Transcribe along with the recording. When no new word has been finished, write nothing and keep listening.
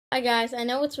Hi guys, I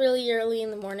know it's really early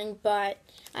in the morning, but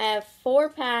I have 4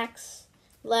 packs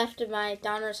left of my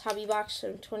Donruss hobby box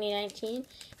from 2019.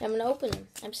 I'm going to open them.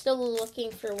 I'm still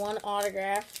looking for one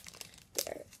autograph.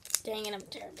 Dang it, I'm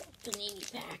terrible.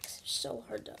 Panini packs are so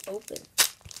hard to open.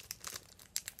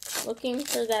 Looking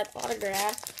for that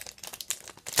autograph.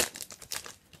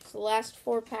 It's the last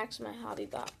 4 packs of my hobby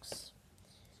box.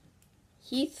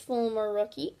 Heath Fulmer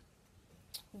rookie.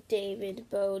 David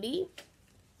Bodie.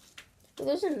 Oh,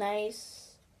 those are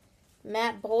nice.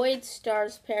 Matt Boyd,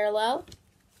 Stars Parallel.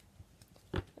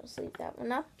 Let's leave that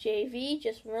one up. JV,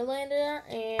 just Verlander,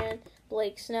 and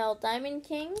Blake Snell, Diamond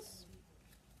Kings.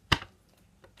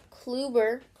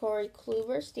 Kluber, Corey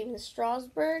Kluber, Steven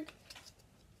Strasburg,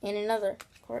 and another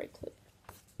Corey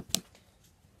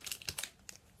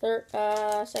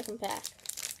Kluber. Second pack.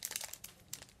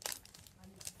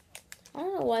 I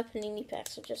don't know why Panini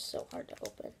packs are just so hard to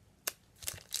open.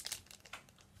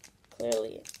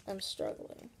 Clearly, I'm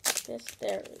struggling. There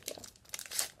we go.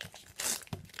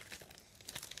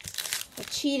 A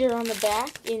cheater on the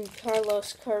back in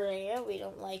Carlos Correa. We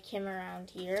don't like him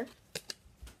around here.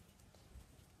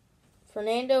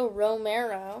 Fernando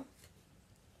Romero.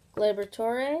 Gleyber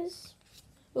Torres.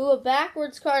 Ooh, a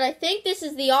backwards card. I think this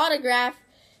is the autograph.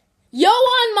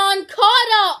 Yoan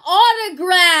Moncada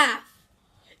autograph!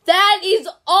 That is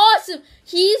awesome.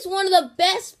 He's one of the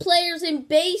best players in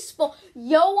baseball.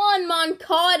 Yoan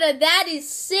Moncada, that is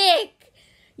sick.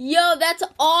 Yo, that's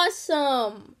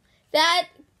awesome.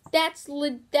 That's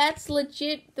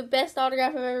legit the best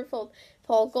autograph I've ever pulled.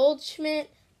 Paul Goldschmidt,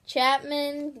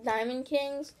 Chapman, Diamond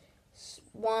Kings,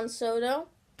 Juan Soto,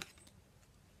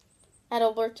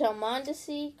 Adalberto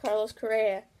Mondesi, Carlos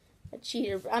Correa, a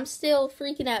cheater. I'm still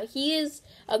freaking out. He is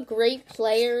a great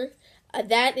player.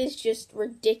 That is just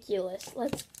ridiculous.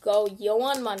 Let's go.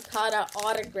 Yoan Moncada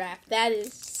autograph. That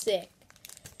is sick.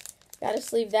 Gotta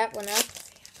sleeve that one up.